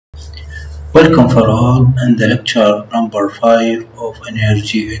Welcome for all in the lecture number 5 of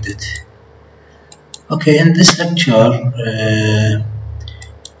Energy Audit. Okay, in this lecture,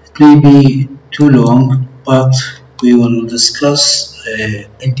 it may be too long, but we will discuss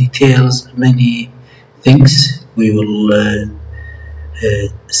in details many things. We will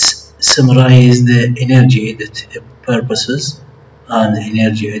summarize the Energy Audit purposes and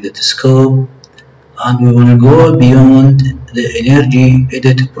Energy Audit scope, and we will go beyond the Energy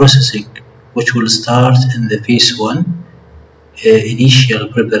Audit processing, which will start in the phase 1, initial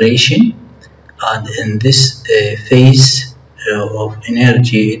preparation, and in this phase of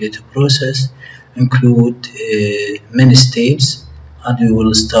energy audit process include many steps, and we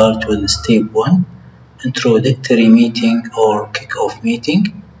will start with step 1, introductory meeting or kickoff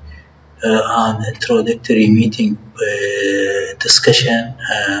meeting, and introductory meeting discussion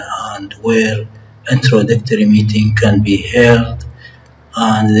and where introductory meeting can be held,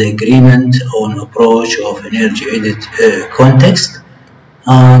 and the agreement on approach of energy audit context,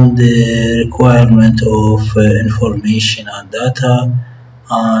 and the requirement of information and data,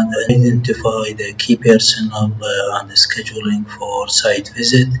 and identify the key personnel and the scheduling for site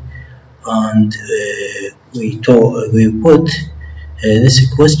visit. And we put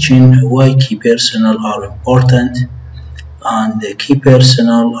this question: why key personnel are important, and the key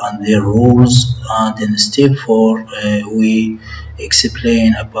personnel and their roles. And in step 4 we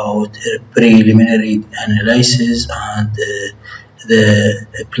explain about preliminary analysis and the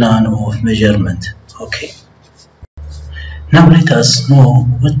plan of measurement. Okay, now let us know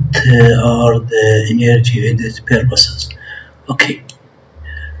what are the energy audit purposes. Okay,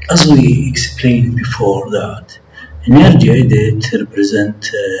 as we explained before, that energy audit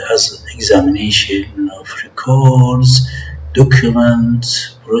represent as examination of records,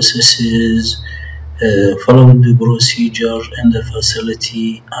 documents, processes, following the procedure in the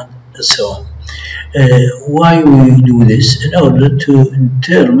facility, and so on. Why we do this? In order to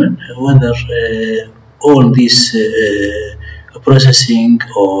determine whether all these processing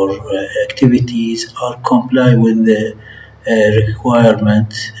or activities are comply with the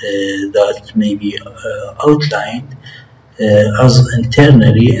requirement that may be outlined as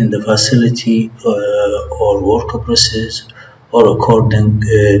internally in the facility or work process, or according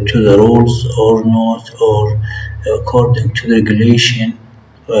to the rules or not, or according to the regulation.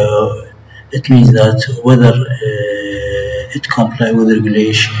 It means that whether it comply with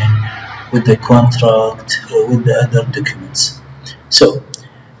regulation, with the contract, or with the other documents. So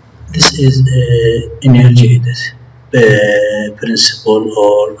this is energy audit principle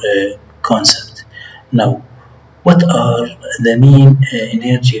or concept. Now, what are the main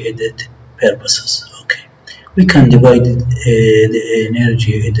energy audit purposes? Okay, we can divide the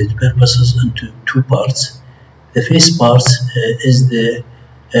energy audit purposes into 2 parts. The first part is the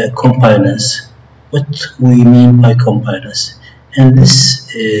compliance. What we mean by compliance? In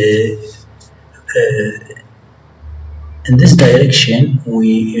this direction,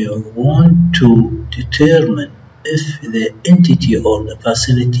 we want to determine if the entity or the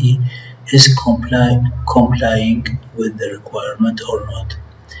facility is complying with the requirement or not.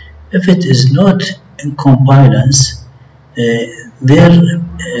 If it is not in compliance, there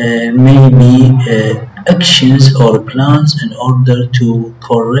may be actions or plans in order to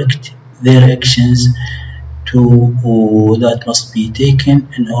correct their actions that must be taken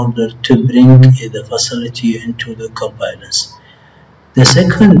in order to bring the facility into the compliance. The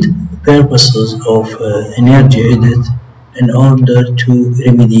second purposes of energy audit in order to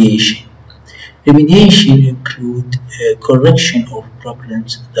remediation. Remediation include correction of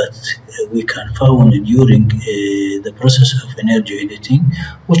problems that we can find during the process of energy auditing,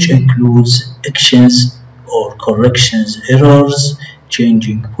 which includes actions or corrections, errors,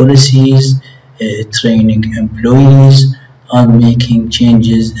 changing policies, training employees, and making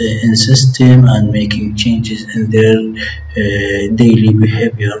changes in system and making changes in their daily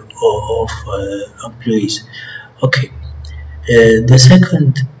behavior of employees. Okay, the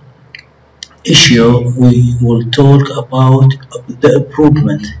second issue we will talk about the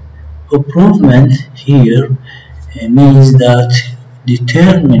improvement. Improvement here means that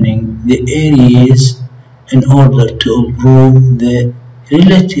determining the areas in order to improve the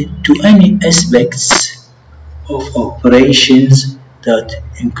related to any aspects of operations that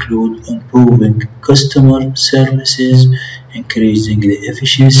include improving customer services, increasing the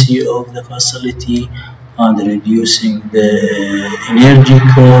efficiency of the facility, and reducing the energy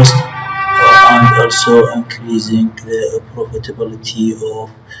cost, and also increasing the profitability of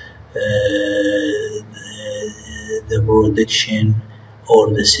the production or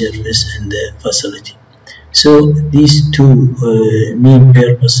the service in the facility. So these two main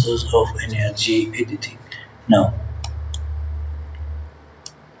purposes of energy editing. Now,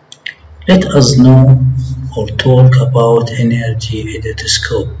 let us know or talk about energy edit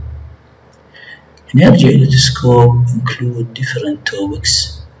scope. Energy edit scope include different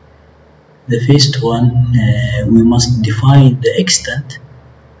topics. The first one, we must define the extent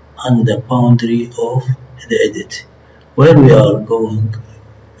and the boundary of the edit, where we are going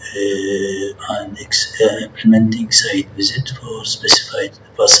and implementing site visit for specified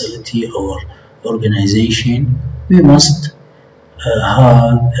facility or organization. We must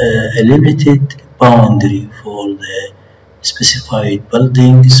have a limited boundary for the specified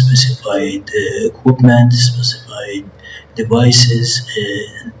building, specified equipment, specified devices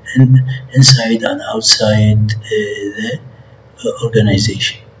inside and outside the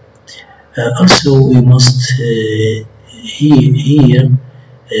organization. Also, we must here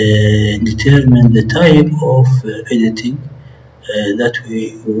determine the type of editing that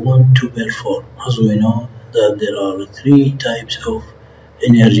we want to perform. As we know that there are three types of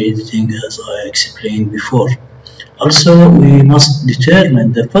energy editing, as I explained before. Also, we must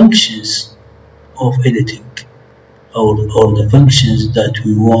determine the functions of editing or the functions that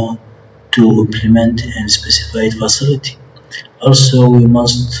we want to implement in specified facility. Also, we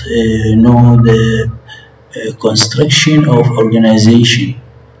must know the construction of organization,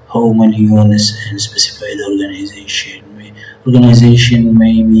 how many units in specified organization. Organization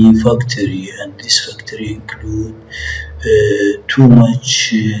may be factory, and this factory include too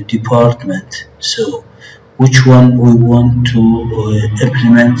much department. So, which one we want to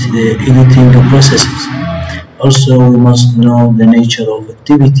implement the editing processes. Also, we must know the nature of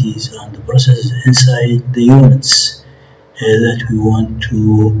activities and the processes inside the units that we want to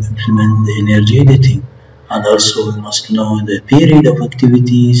implement the energy editing. And also, we must know the period of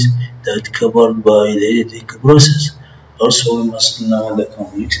activities that covered by the editing process. Also, we must know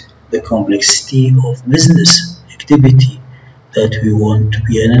the complexity of business activity that we want to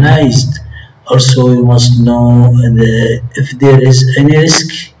be analyzed. Also, we must know if there is any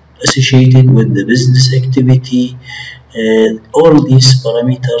risk associated with the business activity. All these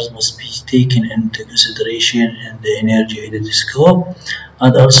parameters must be taken into consideration in the energy edit scope,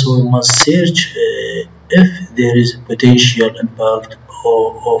 and also we must search if there is potential impact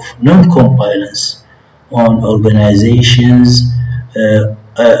of non-compliance on organizations'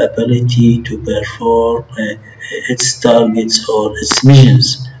 ability to perform its targets or its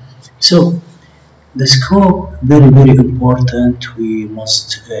missions. So the scope very important. We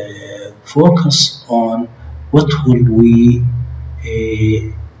must focus on what will we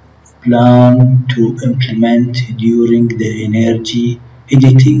plan to implement during the energy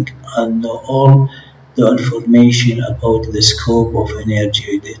editing, and all the information about the scope of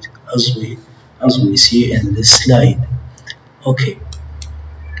energy edit as we see in this slide. Okay.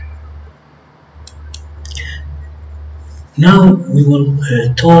 Now we will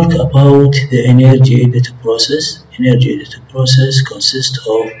talk about the energy edit process. Energy edit process consists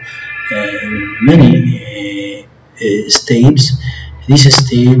of many steps. These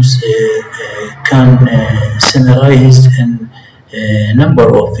steps can summarize in a number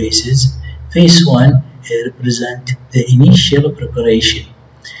of phases. Phase 1 represents the initial preparation.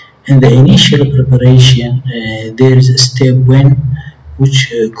 In the initial preparation, there is a step 1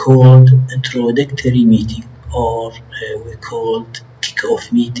 which called introductory meeting, or we called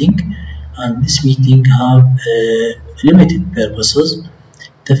kickoff meeting, and this meeting have limited purposes.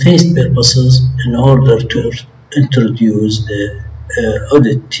 The first purposes in order to introduce the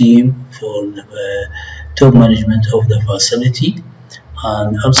audit team for the top management of the facility,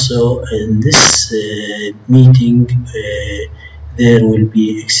 and also in this meeting there will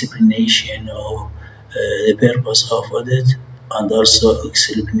be explanation of the purpose of audit, and also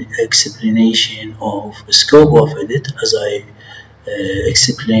explanation of the scope of audit, as I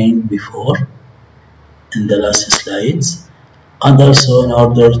explained before in the last slides. And also in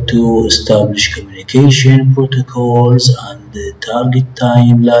order to establish communication protocols and target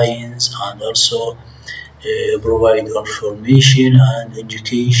timelines, and also provide information and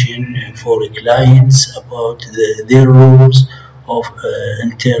education for clients about their rules of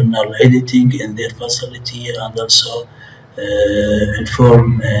internal editing in their facility, and also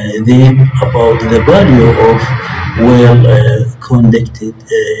inform them about the value of well conducted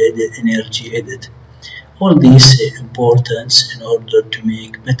energy edit. All these importance in order to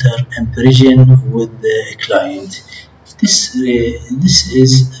make better impression with the client. This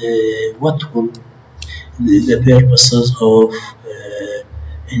is what will the purposes of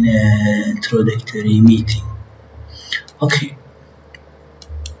an introductory meeting. Okay.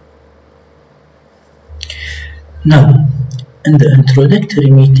 Now, in the introductory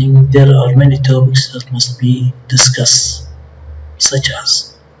meeting, there are many topics that must be discussed, such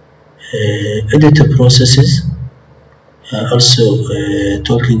as editor processes, also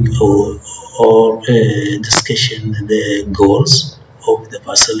talking or discussion the goals of the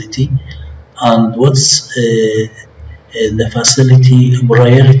facility and what's the facility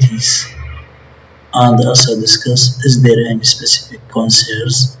priorities, and also discuss is there any specific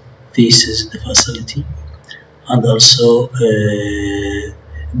concerns faces the facility, and also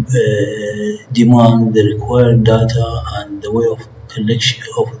demand the required data and the way of collection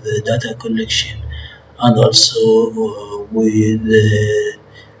of the data collection, and also we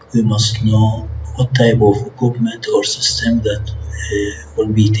must know what type of equipment or system that will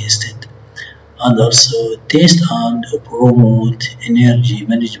be tested, and also test and promote energy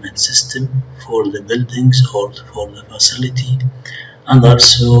management system for the buildings or for the facility, and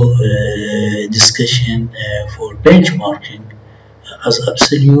also discussion for benchmarking as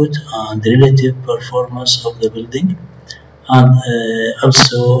absolute and relative performance of the building, and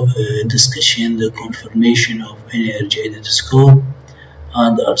also discussion the confirmation of energy audit scope,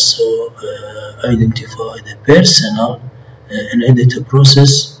 and also identify the personnel in audit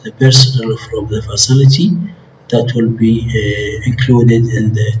process, the personnel from the facility that will be included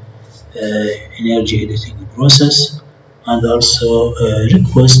in the energy auditing process, and also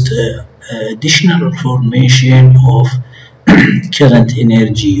request additional information of current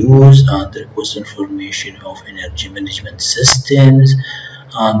energy use, and request information of energy management systems,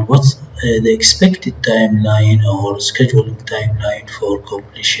 and what's the expected timeline or scheduling timeline for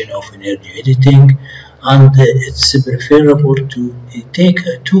completion of energy editing, and it's preferable to take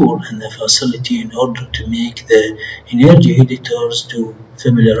a tour in the facility in order to make the energy editors to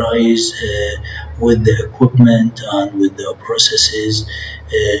familiarize with the equipment and with the processes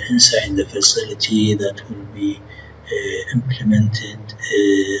inside the facility that will be implemented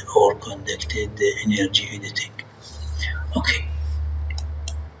or conducted the energy editing. Okay.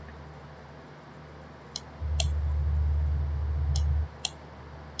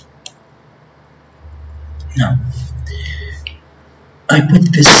 Now, I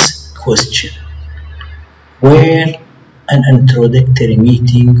put this question: where an introductory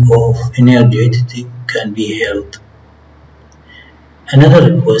meeting of energy editing can be held?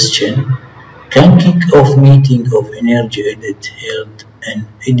 Another question: can kick-off meeting of energy audit held in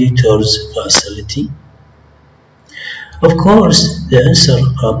editor's facility? Of course, the answer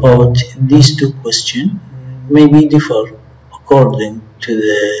about these two questions may be differ according to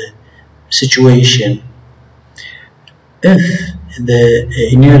the situation. If the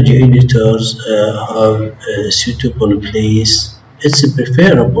energy editors have a suitable place, it's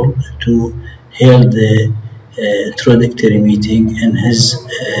preferable to hold the introductory meeting in his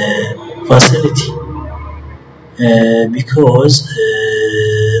facility because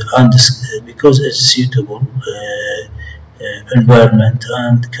it's suitable environment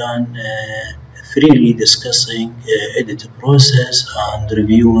and can freely discussing edit process and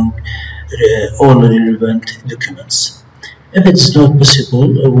reviewing all relevant documents. If it's not possible,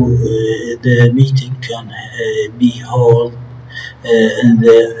 the meeting can be held in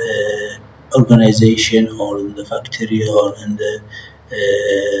the organization or in the factory or in the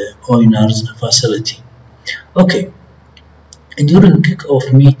owner's facility. Okay, during kick-off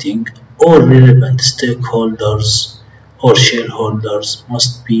meeting, all relevant stakeholders or shareholders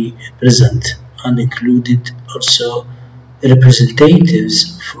must be present, and included also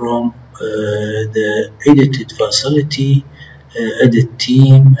representatives from the edited facility, audit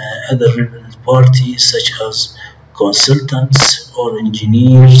team, other relevant parties such as consultants or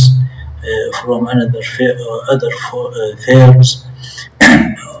engineers from other firms.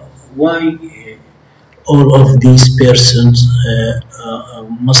 Why all of these persons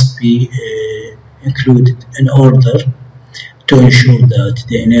must be included in order to ensure that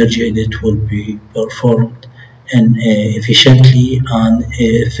the energy audit will be performed in efficiently and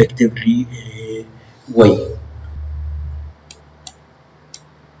effectively way.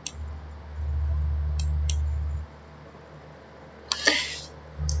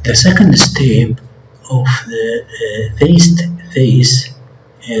 The second step of the first phase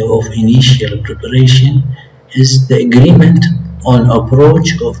of initial preparation is the agreement on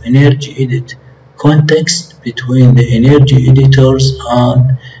approach of energy audit context between the energy editors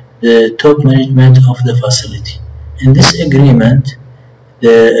and the top management of the facility. In this agreement,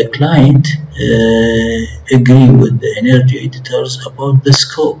 the client agree with the energy editors about the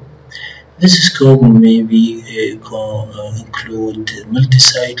scope. This scope may be include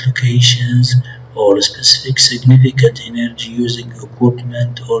multi-site locations or specific significant energy using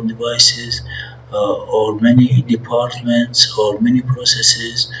equipment or devices, or many departments or many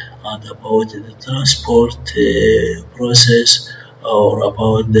processes, and about the transport process, or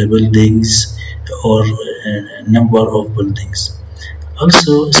about the buildings, or number of buildings.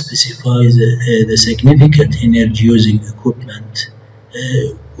 Also specifies the significant energy using equipment,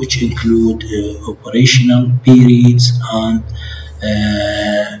 which include operational periods and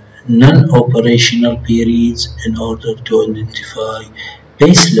non-operational periods, in order to identify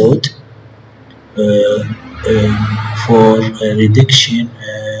base load for reduction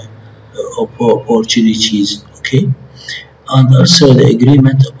of opportunities. Okay, and also the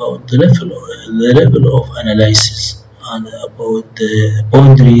agreement about the level of analysis, and about the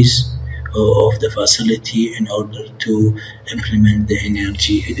boundaries of the facility in order to implement the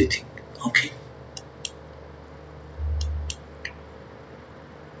energy editing. Okay.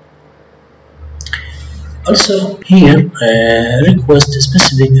 Also here, request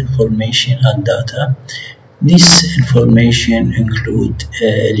specific information and data. This information include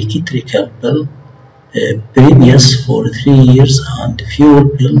electrical bill, previous for 3 years, and fuel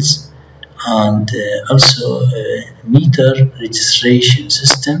bills, and also meter registration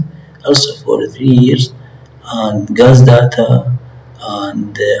system, also for 3 years, and gas data,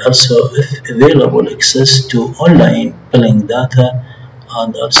 and also if available access to online billing data,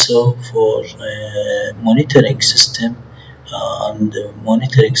 and also for monitoring system and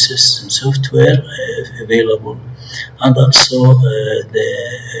monitoring system software if available, and also the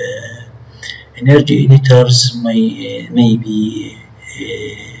energy editors may be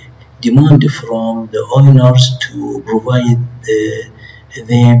demand from the owners to provide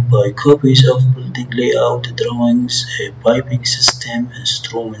them by copies of building layout drawings, piping system,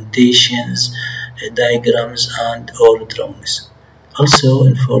 instrumentations, diagrams, and all drawings. Also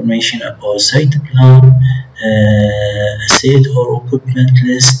information about site plan, asset or equipment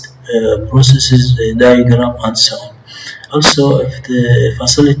list, processes diagram, and so on. Also, if the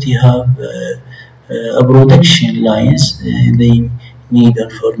facility have a production lines, they need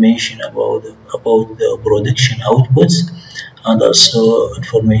information about the production outputs, and also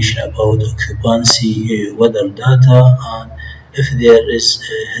information about occupancy, weather data, and if there is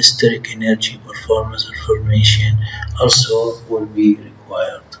historic energy performance information also will be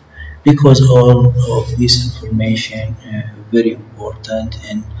required, because all of this information very important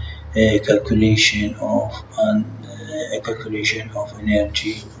in calculation of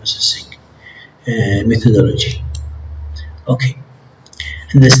energy processing methodology. Okay.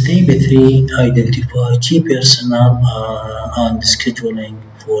 In the step 3, identify key personnel and scheduling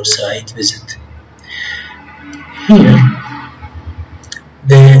for site visit. Here,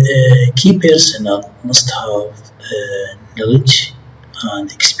 the key personnel must have knowledge and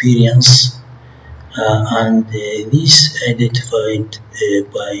experience, and these identified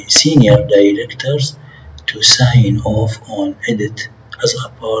by senior directors to sign off on edit as a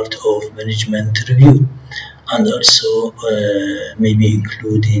part of management review, and also maybe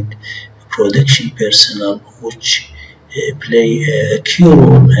included production personnel, which play a key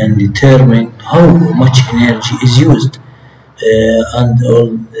role in determining how much energy is used, and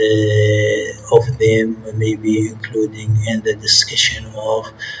all of them may be including in the discussion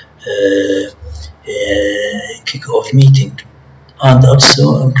of kickoff meeting, and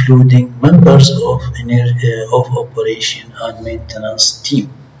also including members of operation and maintenance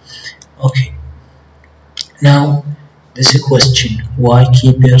team. Okay. Now, this is a question: why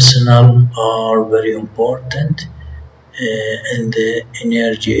key personnel are very important in the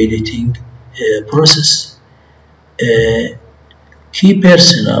energy editing process? Key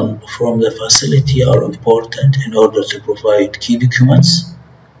personnel from the facility are important in order to provide key documents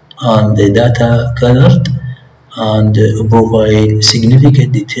and the data gathered, and provide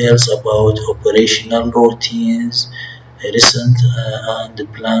significant details about operational routines, recent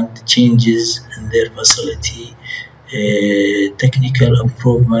and planned changes in their facility, technical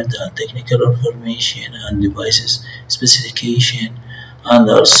improvement and technical information and devices specification, and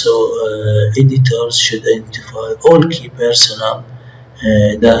also editors should identify all key personnel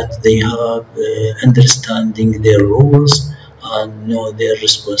that they have understanding their roles and know their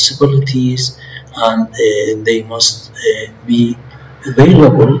responsibilities, and they must be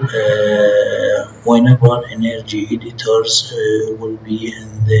available whenever energy editors will be in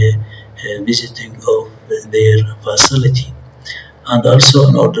the visiting of their facility, and also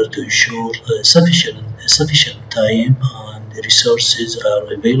in order to ensure sufficient time and resources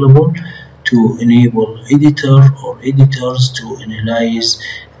are available to enable editor or editors to analyze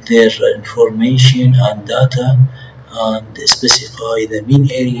their information and data, and specify the main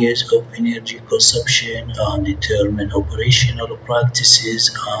areas of energy consumption and determine operational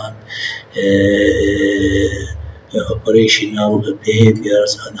practices and operational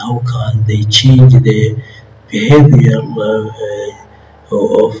behaviors and how can they change the behavior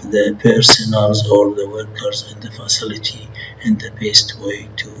of the personnel or the workers in the facility in the best way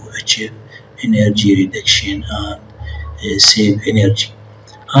to achieve energy reduction and save energy.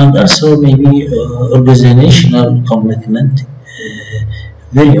 And also maybe organizational commitment,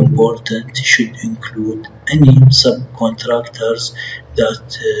 very important, should include any subcontractors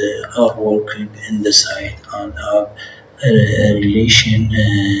that are working in the site and have a relation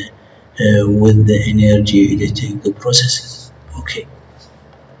with the energy editing processes. Okay.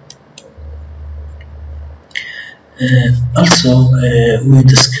 We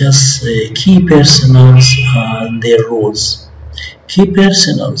discuss key personals and their roles. Key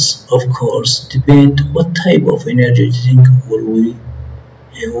personals, of course, depend what type of energy editing will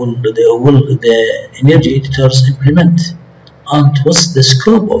the energy editors implement, and what's the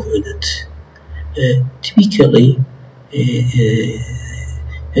scope of audit. Typically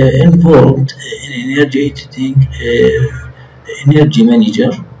involved in energy editing, energy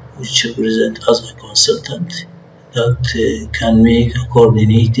manager, which represents as a consultant that can make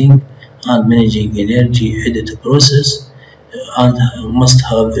coordinating and managing energy edit process and must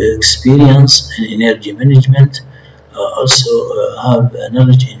have experience in energy management, also have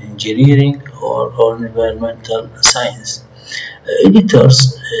knowledge in engineering or environmental science.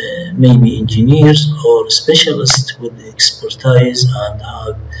 Editors may be engineers or specialists with expertise and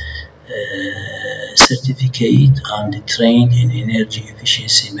have certificate and trained in energy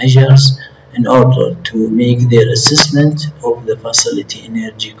efficiency measures in order to make their assessment of the facility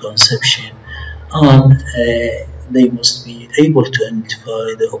energy consumption, and they must be able to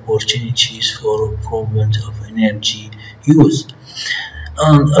identify the opportunities for improvement of energy use.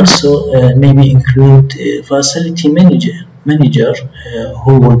 And also maybe include facility manager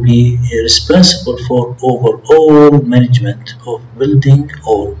who will be responsible for overall management of building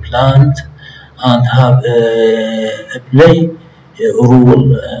or plant and have a play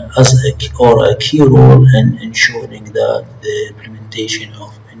role as a key role in ensuring that the implementation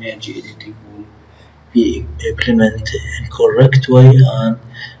of energy editing will be implemented in correct way and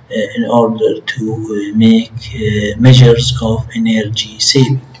in order to make measures of energy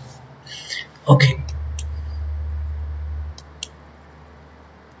saving. Okay.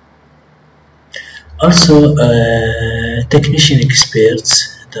 Also, technician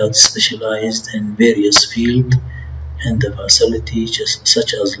experts that specialized in various fields in the facility,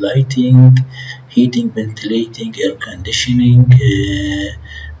 such as lighting, heating, ventilating, air conditioning,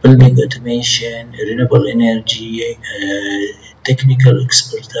 building automation, renewable energy, technical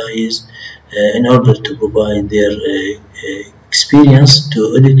expertise, in order to provide their experience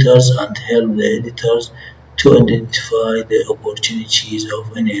to editors and help the editors to identify the opportunities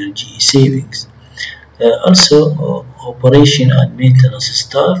of energy savings. Also, operation and maintenance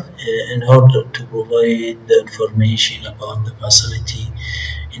staff in order to provide the information about the facility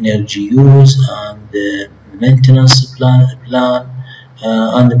energy use and the maintenance plan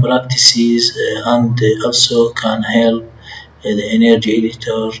and the practices, and also can help the energy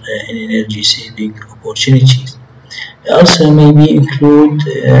editor in energy saving opportunities. Also maybe include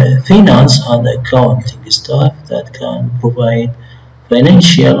finance and accounting staff that can provide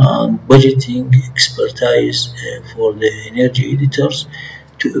financial and budgeting expertise for the energy editors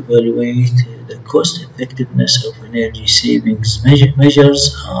to evaluate the cost effectiveness of energy savings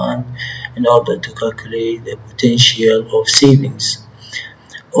measures and in order to calculate the potential of savings.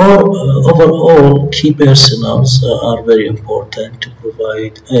 Overall, key personnels are very important to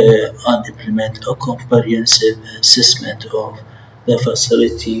provide and implement a comprehensive assessment of the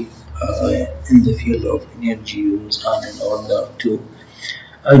facility in the field of energy use and in order to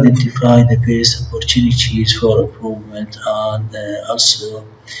identify the best opportunities for improvement and also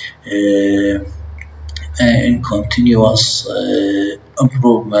in continuous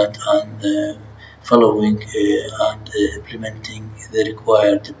improvement and following and implementing the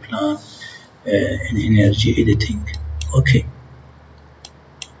required plan in energy editing. Okay.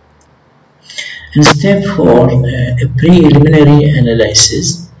 In step 4, a preliminary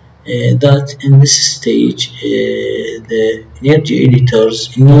analysis. That in this stage the energy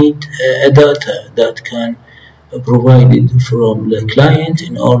editors need a data that can be provided from the client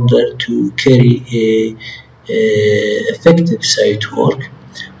in order to carry a effective site work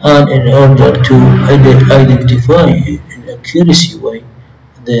and in order to identify in accuracy way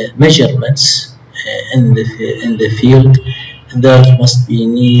the measurements in the field that must be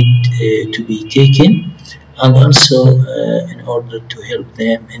need to be taken, and also in order to help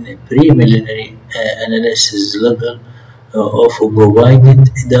them in a preliminary analysis level of provided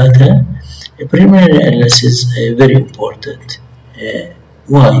data. A preliminary analysis is very important.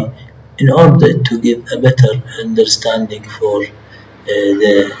 Why? In order to give a better understanding for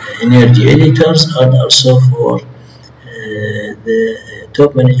the energy editors and also for the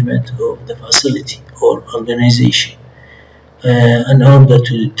top management of the facility or organization. In order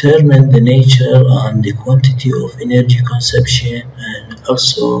to determine the nature and the quantity of energy consumption, and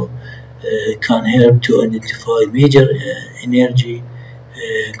also can help to identify major energy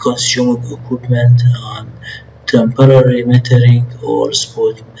consuming equipment and temporary metering or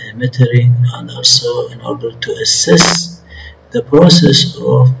spot metering, and also in order to assess the process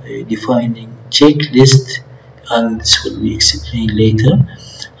of defining checklist, and this will be explained later,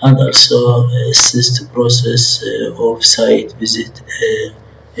 and also assist the process of site visit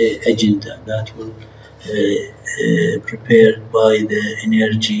agenda that will prepared by the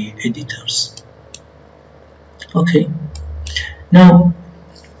energy editors. Okay, now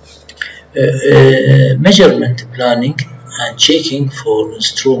measurement planning and checking for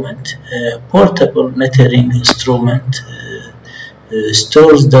instrument. Portable metering instrument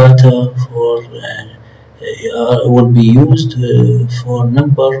stores data for will be used for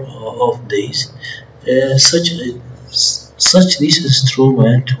number of days. Such this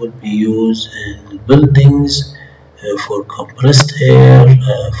instrument will be used in buildings for compressed air,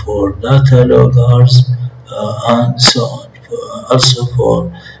 for data loggers, and so on. Also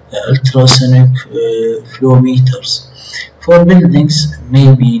for ultrasonic flow meters. For buildings,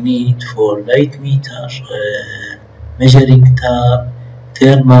 maybe need for light meter, measuring tab,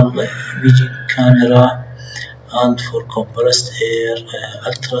 thermal imaging camera, and for compressed air,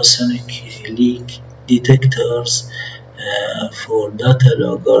 ultrasonic leak detectors, for data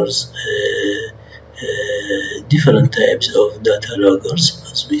loggers, different types of data loggers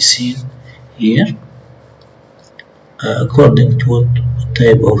as we see here. According to what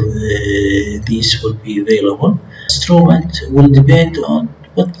type of these will be available. Instrument will depend on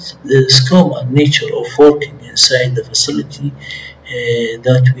what the scope and nature of working inside the facility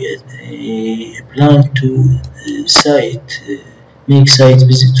that we plan to make site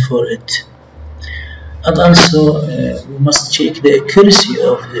visit for it. And also we must check the accuracy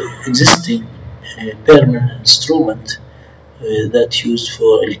of the existing permanent instrument that used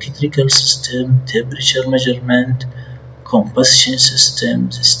for electrical system, temperature measurement, combustion system,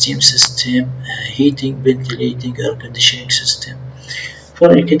 steam system, heating, ventilating, air conditioning system.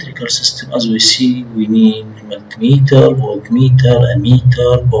 For electrical system, as we see, we need multimeter, voltmeter,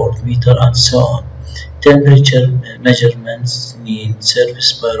 ammeter, voltmeter, and so on. Temperature measurements need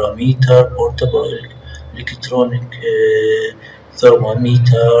surface barometer, portable electronic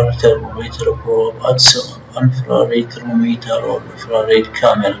thermometer probe, and so on. Infrared thermometer or infrared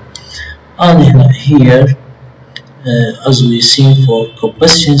camera. And here, as we see, for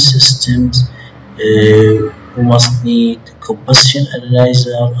combustion systems, we must need combustion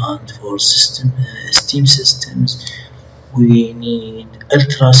analyzer, and for steam systems, we need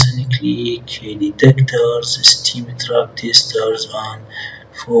ultrasonic leak detectors, steam trap testers, and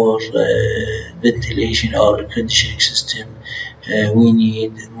for ventilation or conditioning system, we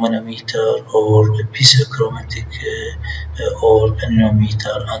need manometer or piezochromatic or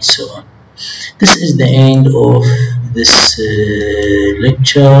anemometer, and so on. This is the end of this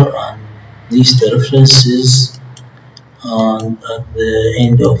lecture, and these the references. And at the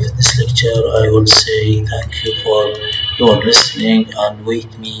end of this lecture, I will say thank you for your listening, and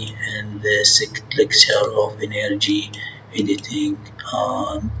wait me in the 6th lecture of energy editing,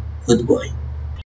 and goodbye.